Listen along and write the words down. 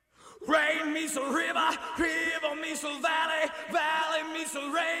Rain meets a river, river meets a valley, valley meets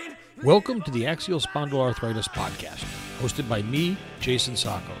a rain. Welcome to the Axial Spondyloarthritis Podcast, hosted by me, Jason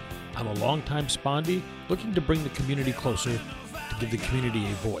Sacco. I'm a longtime spondy looking to bring the community closer, to give the community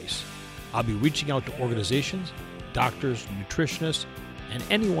a voice. I'll be reaching out to organizations, doctors, nutritionists, and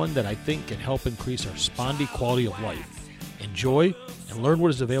anyone that I think can help increase our spondy quality of life. Enjoy and learn what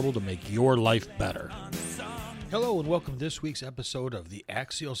is available to make your life better. Hello and welcome to this week's episode of the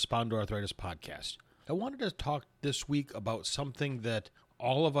Axial Spondyloarthritis Podcast. I wanted to talk this week about something that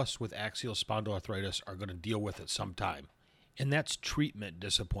all of us with axial spondyloarthritis are going to deal with at some time, and that's treatment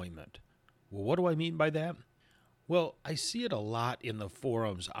disappointment. Well, what do I mean by that? Well, I see it a lot in the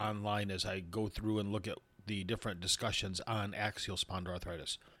forums online as I go through and look at the different discussions on axial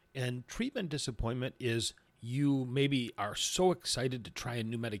spondyloarthritis. And treatment disappointment is you maybe are so excited to try a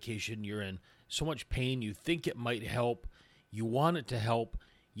new medication, you're in so much pain, you think it might help, you want it to help,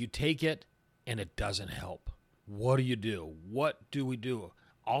 you take it, and it doesn't help. What do? What do we do?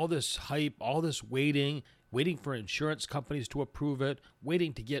 All this hype, all this waiting for insurance companies to approve it,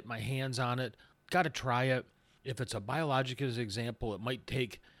 waiting to get my hands on it, got to try it. If it's a biologic as an example, it might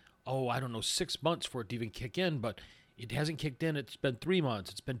take, 6 months for it to even kick in, but it hasn't kicked in. It's been 3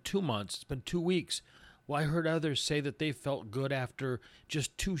 months. It's been 2 months. It's been 2 weeks. Well, I heard others say that they felt good after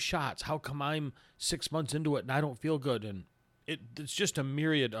just 2 shots. How come I'm 6 months into it and I don't feel good? And it's just a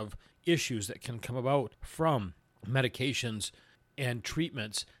myriad of issues that can come about from medications and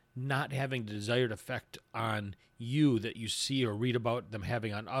treatments not having the desired effect on you that you see or read about them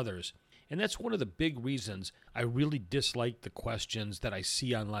having on others. And that's one of the big reasons I really dislike the questions that I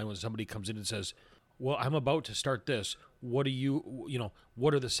see online when somebody comes in and says, well, I'm about to start this. What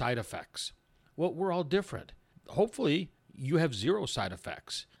are the side effects? Well, we're all different. Hopefully you have 0 side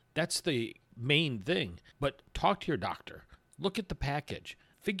effects. That's the main thing. But talk to your doctor. Look at the package.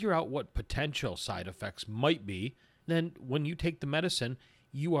 Figure out what potential side effects might be. Then when you take the medicine,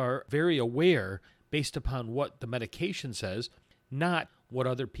 you are very aware based upon what the medication says, not what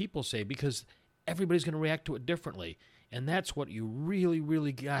other people say, because everybody's going to react to it differently. And that's what you really,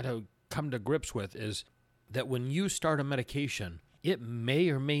 really got to come to grips with, is that when you start a medication, it may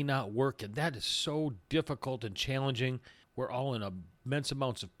or may not work, and that is so difficult and challenging. We're all in immense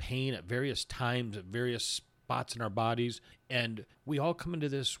amounts of pain at various times, at various spots in our bodies, and we all come into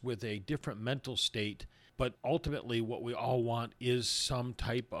this with a different mental state, but ultimately what we all want is some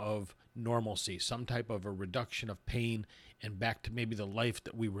type of normalcy, some type of a reduction of pain, and back to maybe the life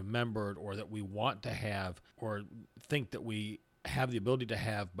that we remembered or that we want to have or think that we have the ability to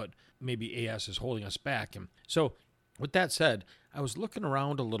have, but maybe AS is holding us back. And so with that said, I was looking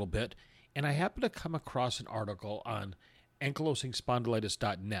around a little bit, and I happened to come across an article on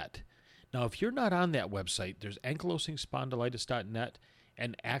ankylosingspondylitis.net. Now, if you're not on that website, there's ankylosingspondylitis.net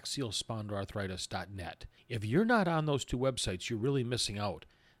and axialspondyloarthritis.net. If you're not on those 2 websites, you're really missing out.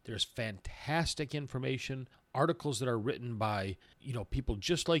 There's fantastic information, articles that are written by, people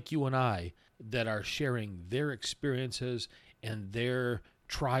just like you and I that are sharing their experiences and their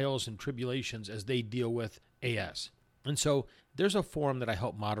trials and tribulations as they deal with AS. And so there's a forum that I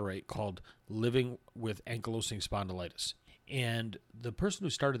help moderate called Living with Ankylosing Spondylitis. And the person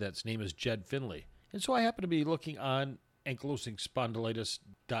who started that's name is Jed Finley. And so I happen to be looking on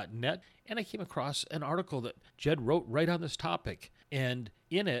ankylosingspondylitis.net, and I came across an article that Jed wrote right on this topic. And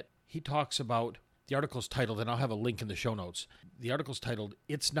in it, he talks about, the article's titled, and I'll have a link in the show notes. The article's titled,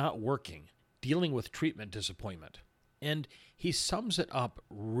 It's Not Working, Dealing with Treatment Disappointment. And he sums it up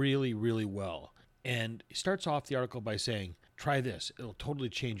really, really well. And he starts off the article by saying, try this. It'll totally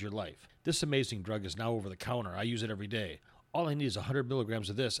change your life. This amazing drug is now over the counter. I use it every day. All I need is 100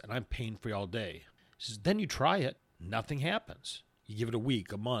 milligrams of this, and I'm pain-free all day. He says, then you try it. Nothing happens. You give it a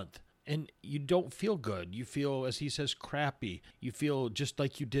week, a month, and you don't feel good. You feel, as he says, crappy. You feel just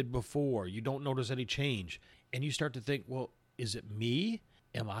like you did before. You don't notice any change. And you start to think, well, is it me?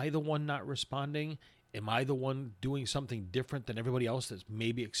 Am I the one not responding? Am I the one doing something different than everybody else that's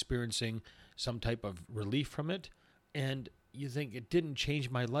maybe experiencing some type of relief from it? And you think, it didn't change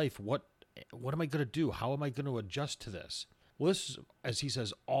my life. What am I going to do? How am I going to adjust to this? Well, this is, as he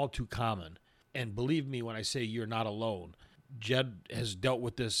says, all too common. And believe me when I say you're not alone. Jed has dealt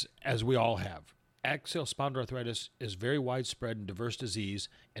with this as we all have. Axial spondyloarthritis is very widespread and diverse disease,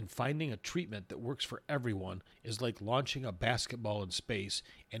 and finding a treatment that works for everyone is like launching a basketball in space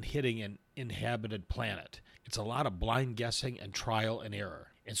and hitting an inhabited planet. It's a lot of blind guessing and trial and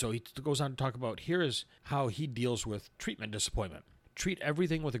error. And so he goes on to talk about, here is how he deals with treatment disappointment. Treat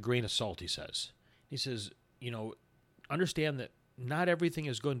everything with a grain of salt, he says. He says, understand that not everything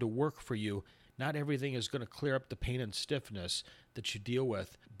is going to work for you. Not everything is going to clear up the pain and stiffness that you deal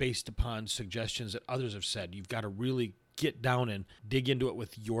with based upon suggestions that others have said. You've got to really get down and dig into it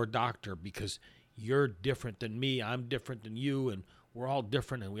with your doctor, because you're different than me, I'm different than you, and we're all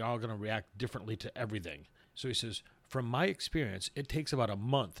different, and we're all going to react differently to everything. So he says, from my experience, it takes about a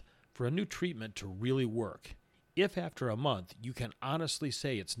month for a new treatment to really work. If after a month you can honestly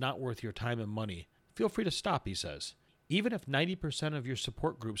say it's not worth your time and money, feel free to stop, he says. Even if 90% of your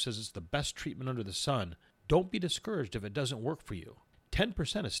support group says it's the best treatment under the sun, don't be discouraged if it doesn't work for you.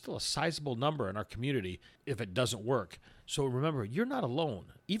 10% is still a sizable number in our community if it doesn't work. So remember, you're not alone.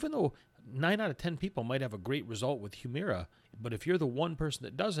 Even though 9 out of 10 people might have a great result with Humira, but if you're the one person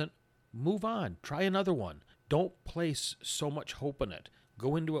that doesn't, move on. Try another one. Don't place so much hope in it.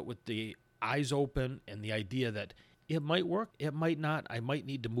 Go into it with the eyes open and the idea that it might work, it might not, I might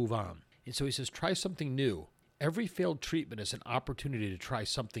need to move on. And so he says, try something new. Every failed treatment is an opportunity to try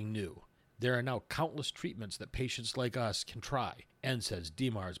something new. There are now countless treatments that patients like us can try. NSAIDs,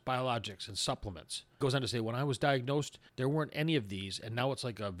 DMARDs, biologics, and supplements. Goes on to say, when I was diagnosed, there weren't any of these, and now it's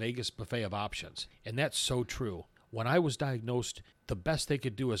like a Vegas buffet of options. And that's so true. When I was diagnosed, the best they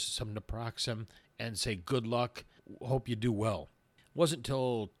could do was some naproxen and say, good luck, hope you do well. It wasn't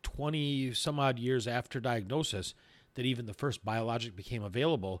until 20 some odd years after diagnosis that even the first biologic became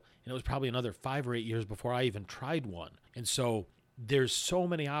available, and it was probably another 5 or 8 years before I even tried one. And so there's so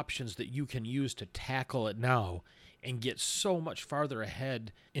many options that you can use to tackle it now and get so much farther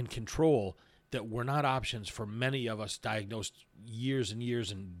ahead in control that were not options for many of us diagnosed years and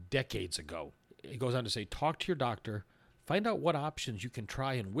years and decades ago. It goes on to say, talk to your doctor, find out what options you can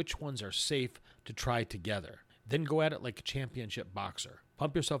try and which ones are safe to try together. Then go at it like a championship boxer.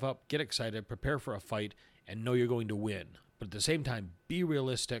 Pump yourself up, get excited, prepare for a fight, and know you're going to win. But at the same time, be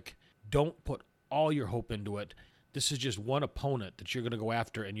realistic. Don't put all your hope into it. This is just one opponent that you're going to go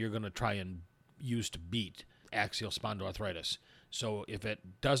after and you're going to try and use to beat axial spondyloarthritis. So if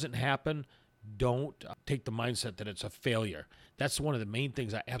it doesn't happen, don't take the mindset that it's a failure. That's one of the main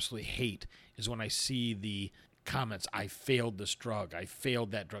things I absolutely hate is when I see the comments, I failed this drug, I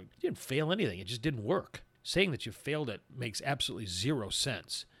failed that drug. You didn't fail anything. It just didn't work. Saying that you failed it makes absolutely zero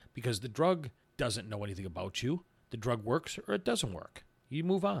sense because the drug doesn't know anything about you. The drug works or it doesn't work. You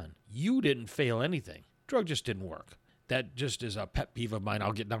move on. You didn't fail anything. Drug just didn't work. That just is a pet peeve of mine.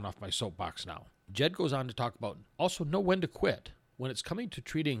 I'll get down off my soapbox now. Jed goes on to talk about also know when to quit. When it's coming to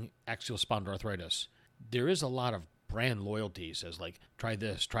treating axial spondyloarthritis, there is a lot of brand loyalty. He says, like, try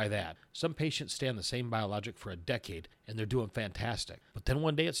this, try that. Some patients stay on the same biologic for a decade, and they're doing fantastic. But then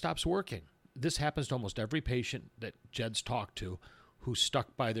one day it stops working. This happens to almost every patient that Jed's talked to who's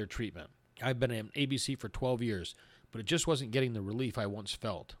stuck by their treatment. I've been an ABC for 12 years, but it just wasn't getting the relief I once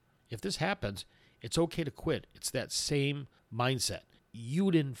felt. If this happens, it's okay to quit. It's that same mindset. You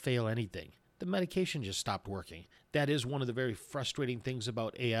didn't fail anything. The medication just stopped working. That is one of the very frustrating things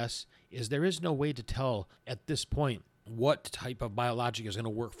about AS is there is no way to tell at this point what type of biologic is going to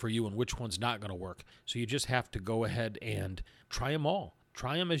work for you and which one's not going to work. So you just have to go ahead and try them all.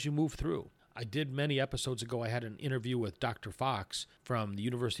 Try them as you move through. I did many episodes ago, I had an interview with Dr. Fox from the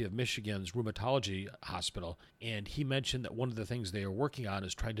University of Michigan's Rheumatology Hospital, and he mentioned that one of the things they are working on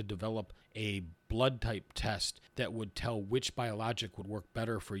is trying to develop a blood type test that would tell which biologic would work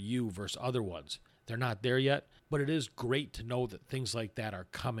better for you versus other ones. They're not there yet, but it is great to know that things like that are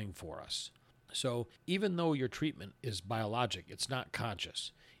coming for us. So even though your treatment is biologic, it's not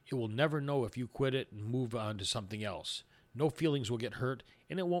conscious. It will never know if you quit it and move on to something else. No feelings will get hurt,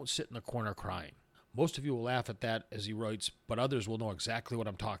 and it won't sit in the corner crying. Most of you will laugh at that, as he writes, but others will know exactly what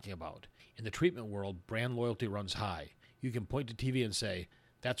I'm talking about. In the treatment world, brand loyalty runs high. You can point to TV and say,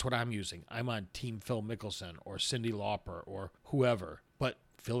 that's what I'm using. I'm on Team Phil Mickelson or Cyndi Lauper or whoever. But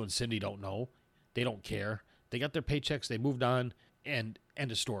Phil and Cindy don't know. They don't care. They got their paychecks, they moved on, and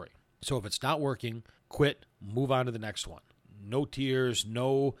end of story. So if it's not working, quit, move on to the next one. No tears,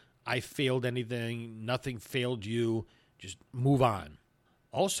 no I failed anything, nothing failed you. Just move on.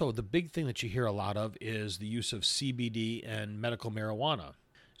 Also, the big thing that you hear a lot of is the use of CBD and medical marijuana.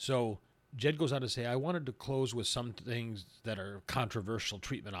 So Jed goes on to say, I wanted to close with some things that are controversial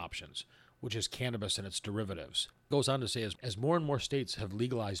treatment options, which is cannabis and its derivatives. Goes on to say, as more and more states have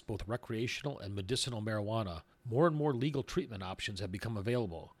legalized both recreational and medicinal marijuana, more and more legal treatment options have become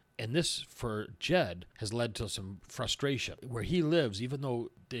available. And this, for Jed, has led to some frustration. Where he lives, even though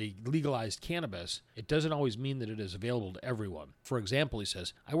they legalized cannabis, it doesn't always mean that it is available to everyone. For example, he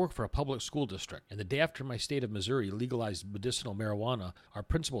says, I work for a public school district, and the day after my state of Missouri legalized medicinal marijuana, our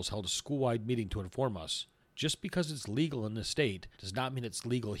principals held a school-wide meeting to inform us. Just because it's legal in this state does not mean it's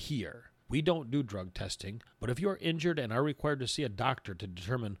legal here. We don't do drug testing, but if you are injured and are required to see a doctor to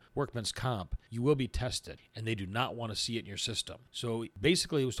determine workman's comp, you will be tested, and they do not want to see it in your system. So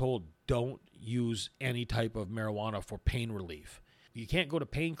basically, it was told, don't use any type of marijuana for pain relief. You can't go to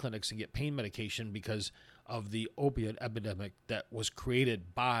pain clinics and get pain medication because of the opiate epidemic that was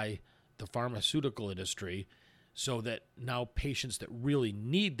created by the pharmaceutical industry, so that now patients that really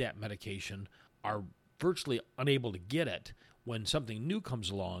need that medication are virtually unable to get it. When something new comes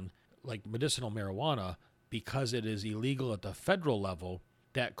along, like medicinal marijuana, because it is illegal at the federal level,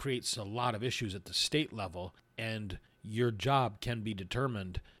 that creates a lot of issues at the state level, and your job can be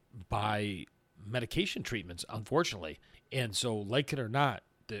determined by medication treatments, unfortunately. And so, like it or not,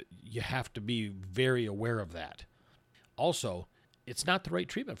 you have to be very aware of that. Also, it's not the right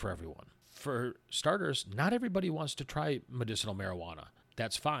treatment for everyone. For starters, not everybody wants to try medicinal marijuana.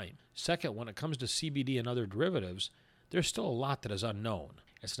 That's fine. Second, when it comes to CBD and other derivatives, there's still a lot that is unknown.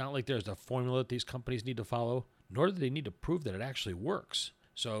 It's not like there's a formula that these companies need to follow, nor do they need to prove that it actually works.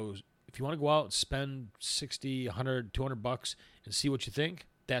 So if you want to go out and spend $60, $100, $200 and see what you think,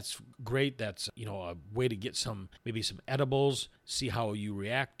 that's great. That's, a way to get maybe some edibles, see how you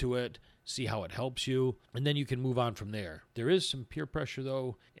react to it, see how it helps you, and then you can move on from there. There is some peer pressure,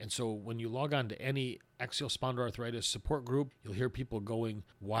 though, and so when you log on to any axial spondyloarthritis support group, you'll hear people going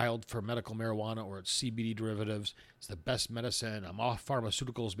wild for medical marijuana or its CBD derivatives. It's the best medicine. I'm off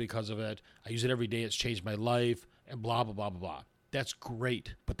pharmaceuticals because of it. I use it every day. It's changed my life, and blah, blah, blah, blah, blah. That's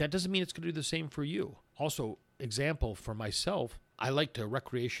great, but that doesn't mean it's going to do the same for you. Also, example for myself, I like to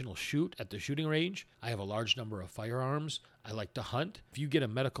recreational shoot at the shooting range. I have a large number of firearms. I like to hunt. If you get a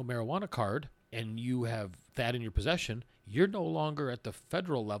medical marijuana card and you have that in your possession, you're no longer at the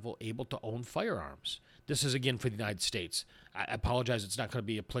federal level able to own firearms. This is, again, for the United States. I apologize, it's not going to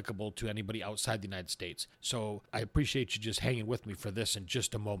be applicable to anybody outside the United States. So I appreciate you just hanging with me for this in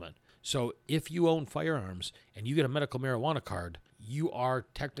just a moment. So if you own firearms and you get a medical marijuana card, you are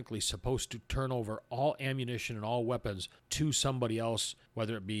technically supposed to turn over all ammunition and all weapons to somebody else,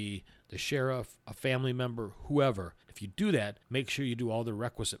 whether it be the sheriff, a family member, whoever. If you do that, make sure you do all the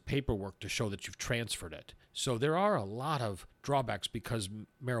requisite paperwork to show that you've transferred it. So there are a lot of drawbacks because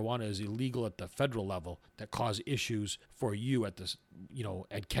marijuana is illegal at the federal level that cause issues for you at this,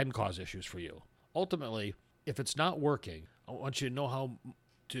 and can cause issues for you. Ultimately, if it's not working, I want you to know how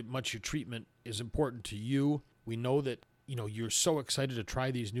much your treatment is important to you. We know that you're so excited to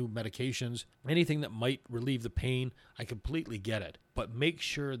try these new medications. Anything that might relieve the pain, I completely get it. But make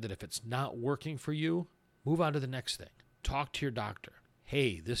sure that if it's not working for you, move on to the next thing. Talk to your doctor.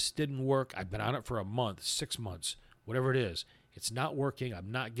 Hey, this didn't work. I've been on it for a month, 6 months, whatever it is. It's not working.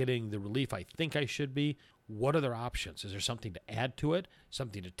 I'm not getting the relief I think I should be. What other options? Is there something to add to it?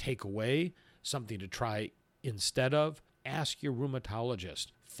 Something to take away? Something to try instead of? Ask your rheumatologist.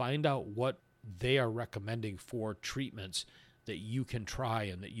 Find out what they are recommending for treatments that you can try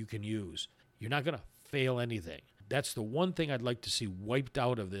and that you can use. You're not going to fail anything. That's the one thing I'd like to see wiped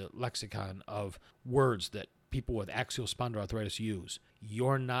out of the lexicon of words that people with axial spondyloarthritis use.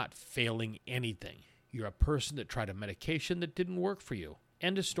 You're not failing anything. You're a person that tried a medication that didn't work for you.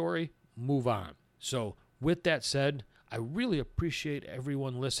 End of story. Move on. So with that said, I really appreciate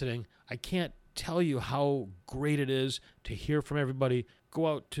everyone listening. I can't tell you how great it is to hear from everybody. Go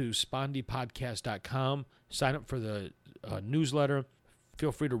out to SpondyPodcast.com, sign up for the newsletter.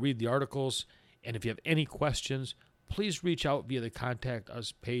 Feel free to read the articles. And if you have any questions, please reach out via the Contact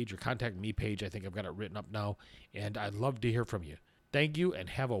Us page or Contact Me page. I think I've got it written up now. And I'd love to hear from you. Thank you and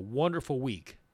have a wonderful week.